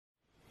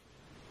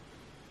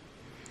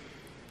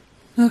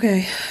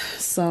Okay,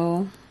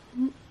 so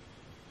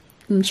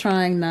I'm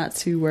trying not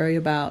to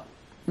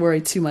worry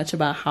too much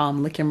about how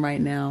I'm looking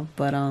right now,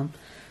 but I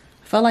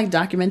felt like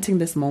documenting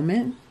this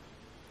moment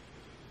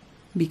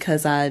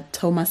because I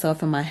told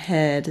myself in my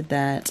head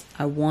that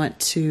I want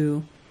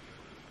to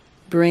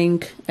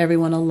bring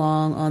everyone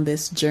along on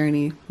this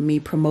journey, me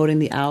promoting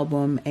the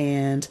album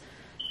and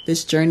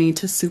this journey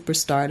to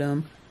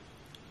superstardom.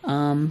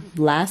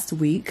 Last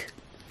week,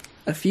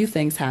 a few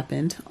things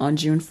happened. On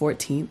June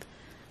 14th,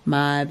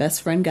 my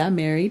best friend got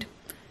married.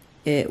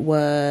 It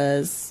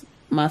was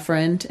my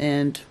friend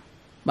and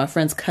my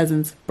friend's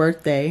cousin's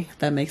birthday, if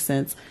that makes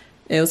sense.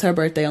 It was her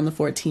birthday on the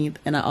 14th,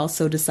 and I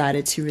also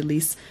decided to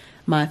release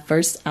my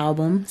first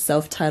album,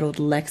 self-titled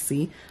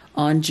Lexi,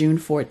 on June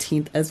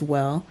 14th as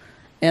well.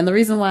 And the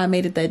reason why I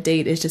made it that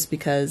date is just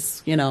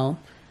because,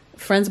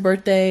 friend's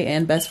birthday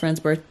and best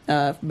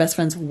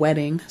friend's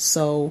wedding.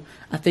 So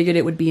I figured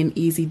it would be an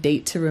easy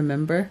date to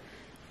remember,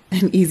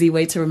 an easy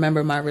way to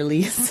remember my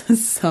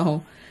release.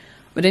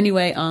 But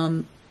anyway,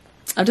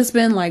 I've just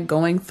been like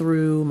going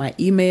through my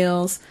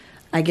emails.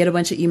 I get a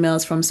bunch of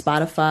emails from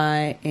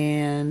Spotify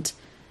and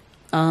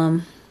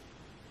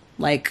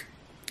like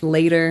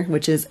Later,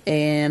 which is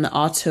an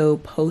auto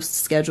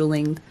post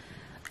scheduling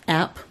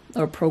app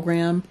or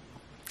program.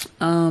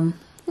 What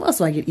else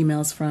do I get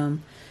emails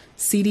from?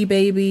 CD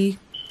Baby,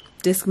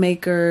 Disc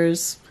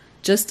Makers,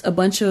 just a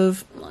bunch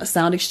of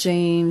Sound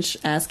Exchange,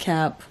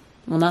 ASCAP.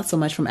 Well, not so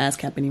much from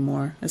ASCAP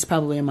anymore. It's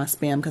probably in my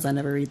spam because I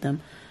never read them.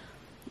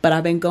 But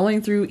I've been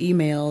going through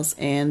emails,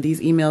 and these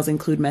emails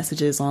include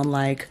messages on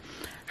like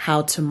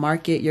how to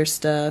market your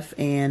stuff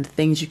and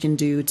things you can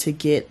do to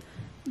get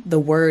the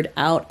word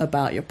out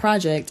about your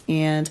project.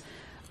 And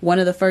one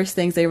of the first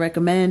things they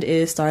recommend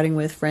is starting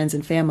with friends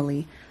and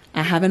family.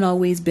 I haven't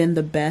always been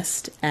the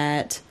best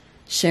at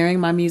sharing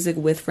my music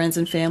with friends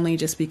and family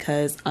just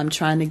because I'm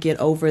trying to get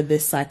over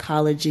this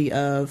psychology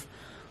of,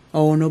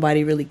 oh,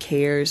 nobody really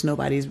cares.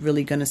 Nobody's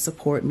really going to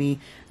support me.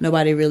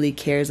 Nobody really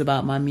cares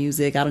about my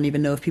music. I don't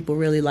even know if people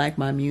really like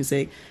my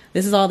music.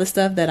 This is all the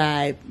stuff that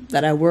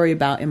I worry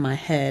about in my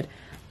head.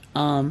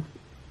 And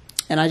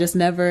I just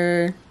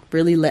never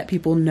really let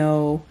people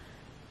know,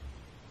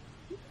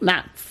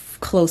 not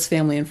close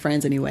family and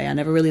friends anyway. I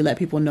never really let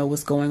people know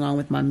what's going on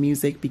with my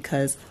music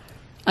because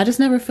I just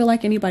never feel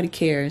like anybody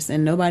cares.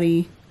 And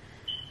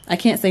I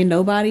can't say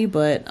nobody,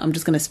 but I'm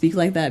just going to speak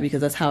like that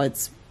because that's how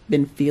it's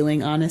been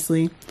feeling,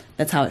 honestly.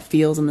 That's how it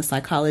feels in the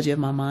psychology of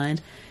my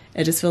mind.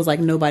 It just feels like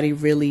nobody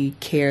really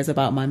cares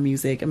about my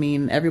music. I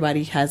mean,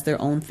 everybody has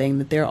their own thing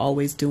that they're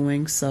always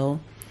doing, so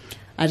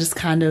I just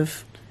kind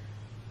of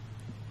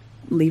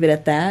leave it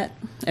at that.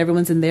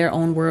 Everyone's in their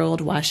own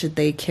world. Why should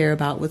they care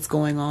about what's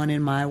going on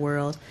in my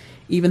world?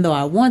 Even though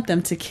I want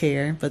them to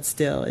care, but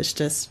still, it's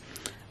just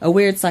a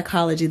weird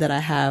psychology that I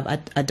have.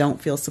 I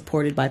don't feel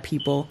supported by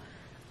people.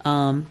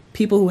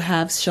 People who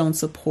have shown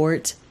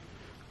support,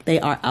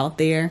 they are out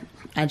there.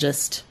 I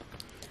just,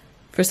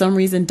 for some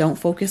reason, don't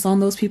focus on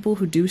those people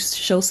who do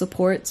show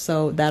support.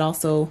 So that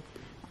also,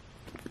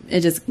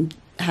 it just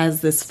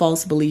has this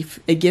false belief.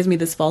 It gives me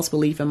this false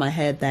belief in my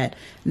head that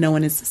no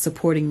one is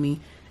supporting me.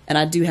 And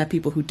I do have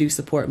people who do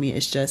support me.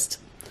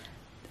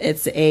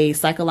 It's a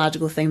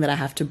psychological thing that I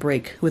have to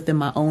break within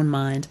my own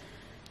mind,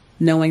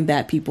 knowing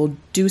that people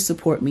do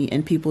support me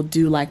and people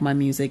do like my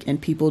music and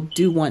people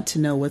do want to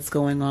know what's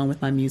going on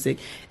with my music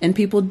and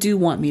people do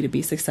want me to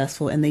be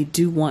successful and they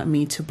do want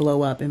me to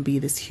blow up and be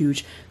this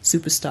huge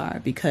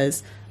superstar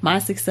because my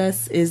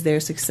success is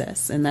their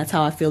success. And that's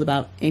how I feel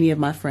about any of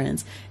my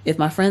friends. If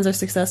my friends are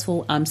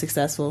successful, I'm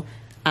successful.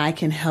 I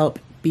can help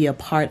be a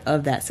part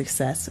of that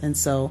success. And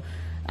so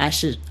I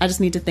just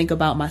need to think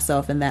about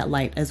myself in that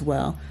light as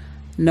well.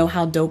 Know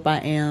how dope I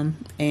am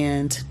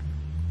and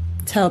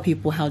tell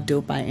people how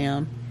dope I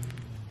am.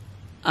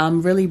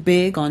 I'm really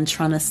big on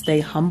trying to stay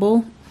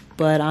humble,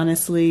 but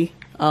honestly,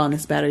 oh, and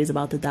this battery's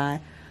about to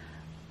die.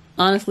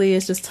 Honestly,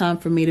 it's just time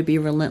for me to be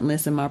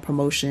relentless in my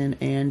promotion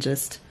and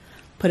just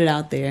put it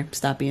out there.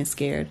 Stop being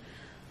scared.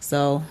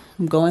 So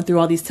I'm going through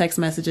all these text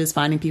messages,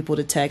 finding people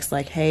to text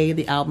like, hey,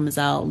 the album is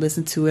out.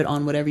 Listen to it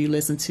on whatever you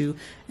listen to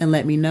and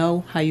let me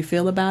know how you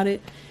feel about it.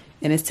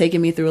 And it's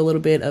taken me through a little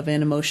bit of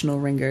an emotional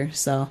ringer.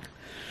 So,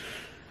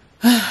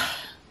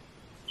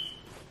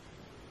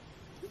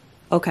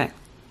 okay.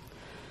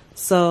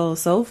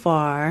 So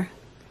far,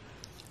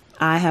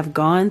 I have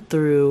gone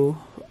through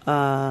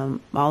all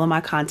of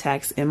my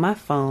contacts in my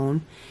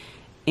phone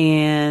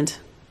and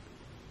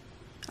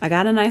I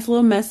got a nice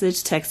little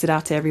message texted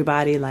out to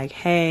everybody like,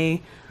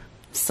 hey,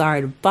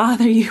 sorry to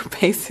bother you,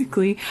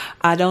 basically.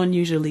 I don't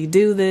usually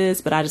do this,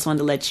 but I just wanted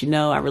to let you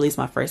know I released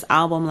my first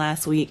album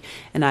last week,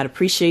 and I'd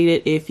appreciate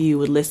it if you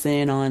would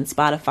listen on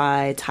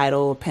Spotify,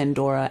 Tidal,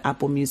 Pandora,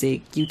 Apple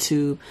Music,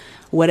 YouTube,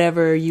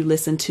 whatever you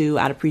listen to.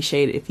 I'd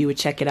appreciate it if you would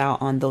check it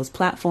out on those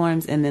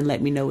platforms and then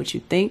let me know what you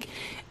think.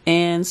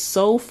 And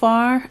so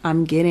far,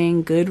 I'm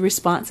getting good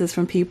responses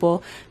from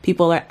people.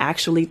 People are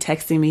actually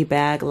texting me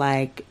back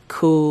like,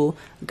 cool,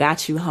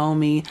 got you,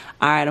 homie.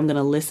 All right, I'm going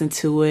to listen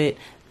to it.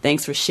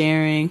 Thanks for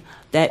sharing.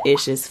 That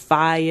ish is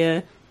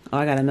fire. Oh,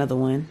 I got another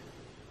one.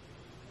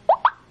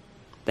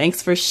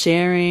 thanks for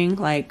sharing.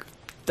 Like,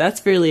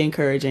 that's really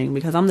encouraging,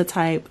 because I'm the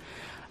type,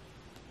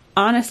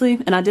 honestly,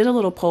 and I did a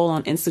little poll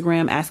on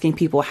Instagram asking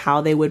people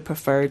how they would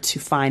prefer to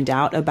find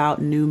out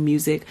about new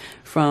music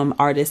from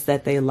artists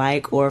that they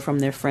like or from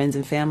their friends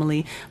and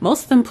family.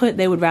 Most of them put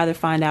they would rather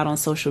find out on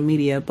social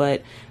media,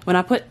 but when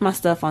I put my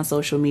stuff on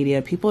social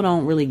media, people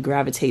don't really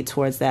gravitate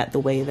towards that the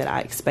way that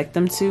I expect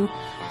them to.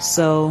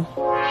 So,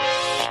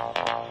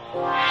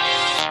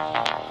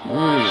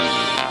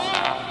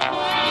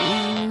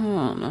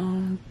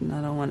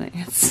 I don't want to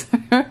answer.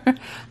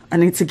 I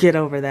need to get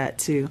over that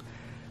too.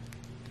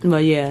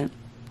 But yeah,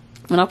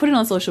 when I put it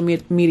on social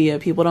media,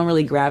 people don't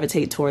really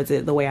gravitate towards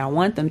it the way I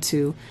want them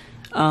to.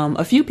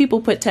 A few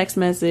people put text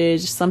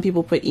message, some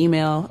people put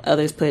email,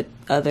 others put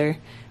other,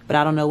 but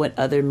I don't know what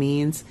other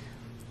means.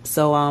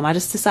 So I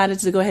just decided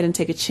to go ahead and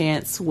take a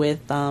chance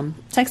with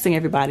texting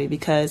everybody,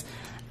 because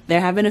there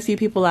have been a few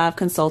people I've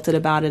consulted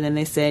about it, and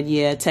they said,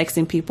 yeah,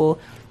 texting people,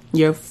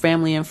 your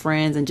family and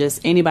friends, and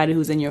just anybody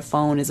who's in your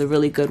phone is a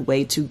really good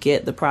way to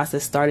get the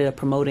process started of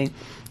promoting.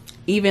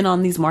 Even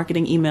on these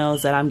marketing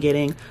emails that I'm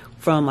getting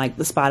from like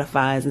the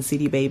Spotify's and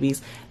CD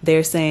Babies,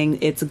 they're saying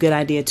it's a good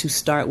idea to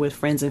start with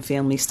friends and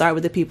family. Start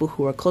with the people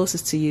who are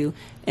closest to you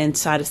and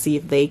try to see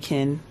if they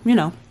can,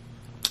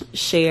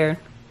 share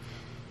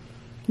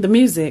the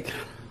music.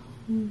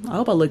 I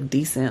hope I look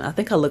decent. I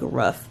think I look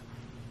rough,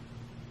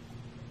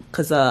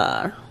 because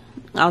I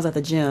was at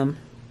the gym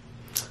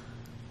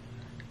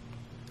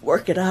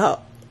working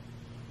out.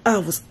 I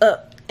was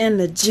up in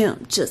the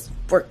gym just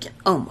working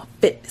on my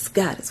fitness.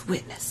 God is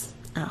witness.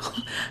 Ow.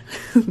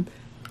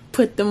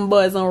 Put them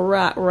boys on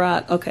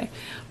rock. Okay.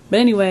 But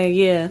anyway,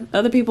 yeah,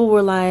 other people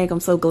were like, I'm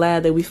so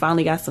glad that we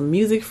finally got some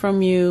music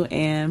from you,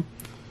 and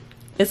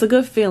it's a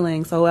good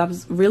feeling. So I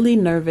was really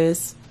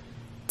nervous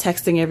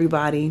texting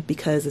everybody,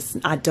 because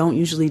I don't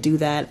usually do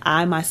that.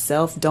 I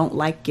myself don't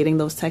like getting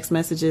those text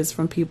messages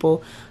from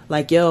people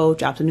like, yo,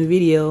 dropped a new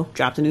video,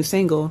 dropped a new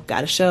single,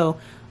 got a show.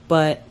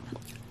 But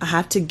I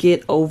have to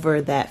get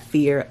over that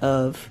fear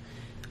of,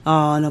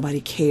 oh,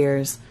 nobody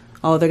cares.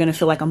 Oh, they're going to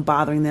feel like I'm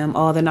bothering them.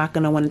 Oh, they're not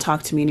going to want to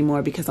talk to me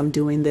anymore because I'm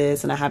doing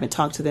this and I haven't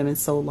talked to them in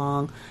so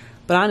long.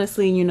 But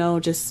honestly,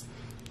 just,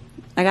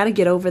 I got to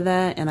get over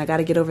that, and I got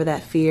to get over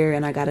that fear,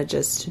 and I got to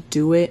just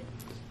do it.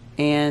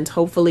 And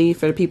hopefully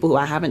for the people who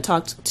I haven't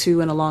talked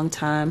to in a long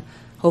time,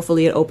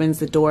 hopefully it opens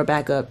the door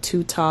back up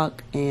to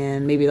talk,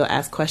 and maybe they'll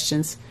ask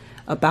questions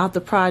about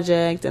the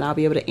project and I'll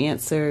be able to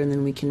answer, and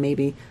then we can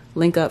maybe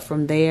link up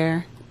from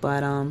there.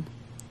 But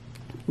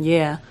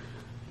yeah.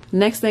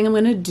 Next thing I'm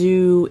going to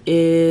do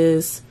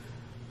is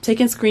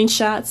taking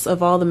screenshots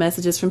of all the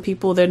messages from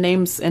people. Their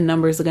names and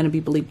numbers are going to be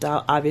bleeped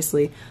out,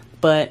 obviously,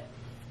 but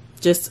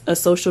just a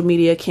social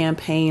media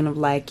campaign of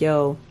like,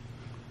 yo,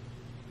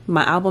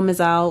 my album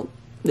is out.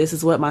 This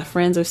is what my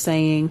friends are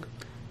saying.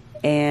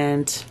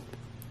 And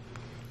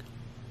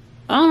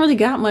I don't really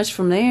got much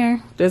from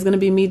there. There's going to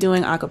be me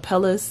doing a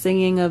cappella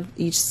singing of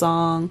each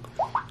song.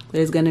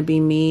 There's going to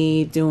be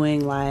me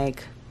doing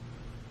like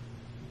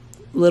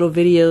little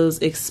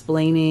videos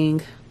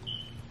explaining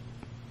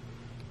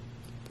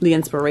the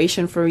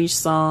inspiration for each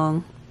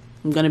song.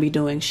 I'm going to be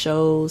doing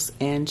shows,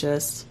 and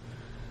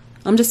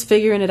I'm just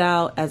figuring it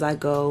out as I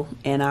go.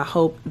 And I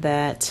hope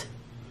that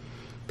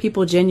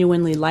people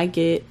genuinely like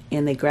it,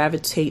 and they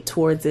gravitate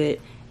towards it,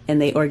 and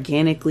they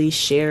organically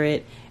share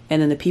it. And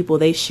then the people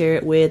they share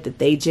it with, that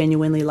they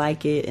genuinely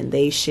like it and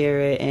they share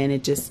it, and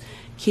it just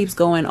keeps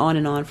going on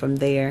and on from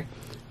there.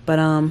 But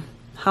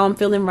how I'm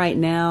feeling right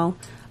now,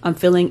 I'm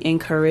feeling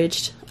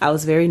encouraged. I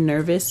was very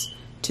nervous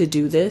to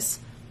do this,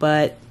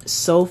 but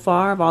so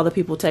far, of all the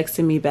people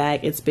texting me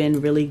back, it's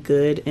been really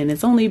good. And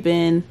it's only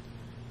been,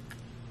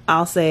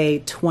 I'll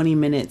say, 20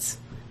 minutes.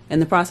 In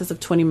the process of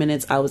 20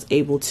 minutes, I was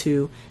able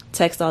to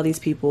text all these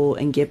people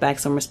and get back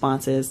some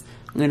responses.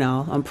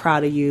 I'm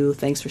proud of you.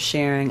 Thanks for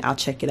sharing. I'll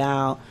check it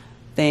out.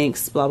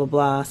 Thanks, blah, blah,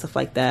 blah, stuff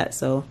like that.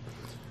 So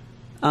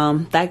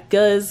that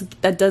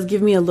does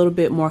give me a little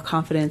bit more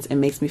confidence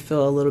and makes me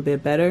feel a little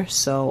bit better.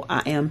 So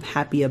I am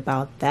happy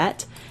about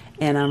that,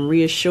 and I'm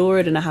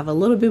reassured, and I have a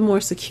little bit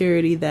more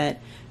security that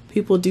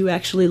people do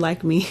actually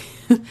like me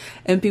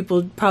and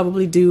people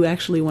probably do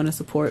actually want to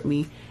support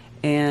me,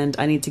 and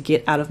I need to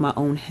get out of my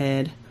own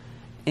head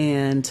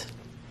and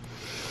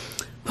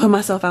put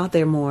myself out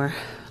there more.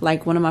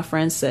 Like one of my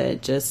friends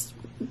said, just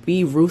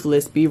be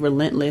ruthless, be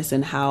relentless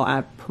in how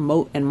I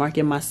promote and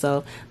market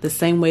myself the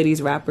same way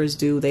these rappers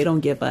do. They don't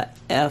give a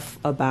F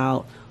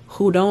about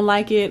who don't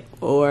like it,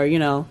 or,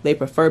 they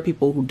prefer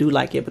people who do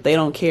like it, but they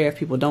don't care if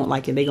people don't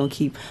like it. They're going to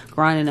keep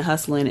grinding and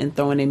hustling and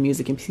throwing in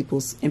music in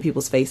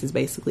people's faces,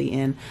 basically.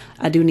 And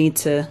I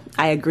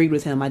agreed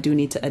with him. I do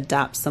need to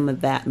adopt some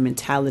of that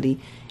mentality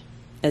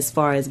as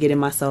far as getting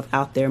myself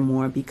out there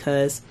more,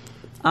 because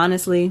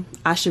honestly,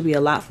 I should be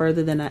a lot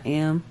further than I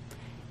am.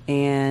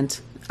 And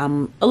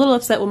I'm a little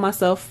upset with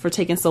myself for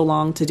taking so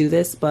long to do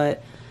this,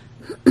 but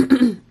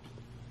you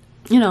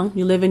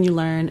live and you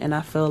learn, and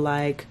I feel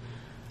like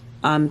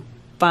I'm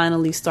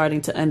finally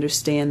starting to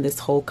understand this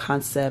whole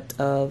concept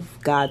of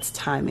God's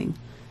timing.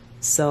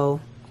 So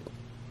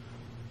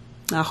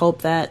I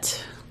hope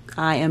that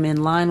I am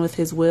in line with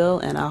his will,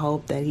 and I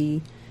hope that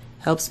he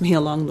helps me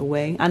along the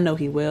way. I know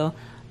he will,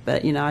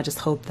 but I just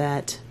hope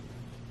that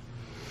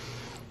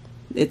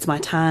it's my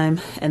time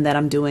and that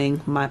I'm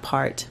doing my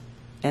part,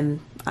 and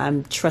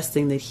I'm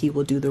trusting that he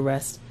will do the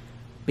rest,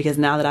 because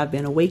now that I've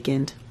been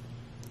awakened,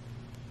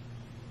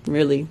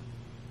 really,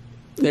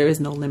 there is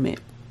no limit.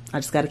 I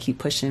just got to keep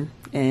pushing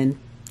and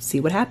see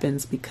what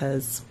happens,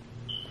 because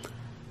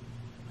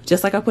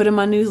just like I put in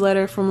my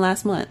newsletter from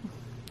last month,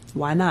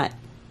 why not?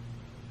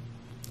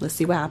 Let's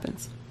see what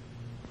happens.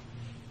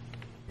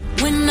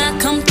 When I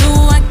come through,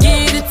 I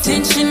get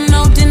attention,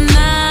 no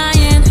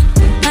denying.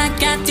 I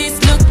got this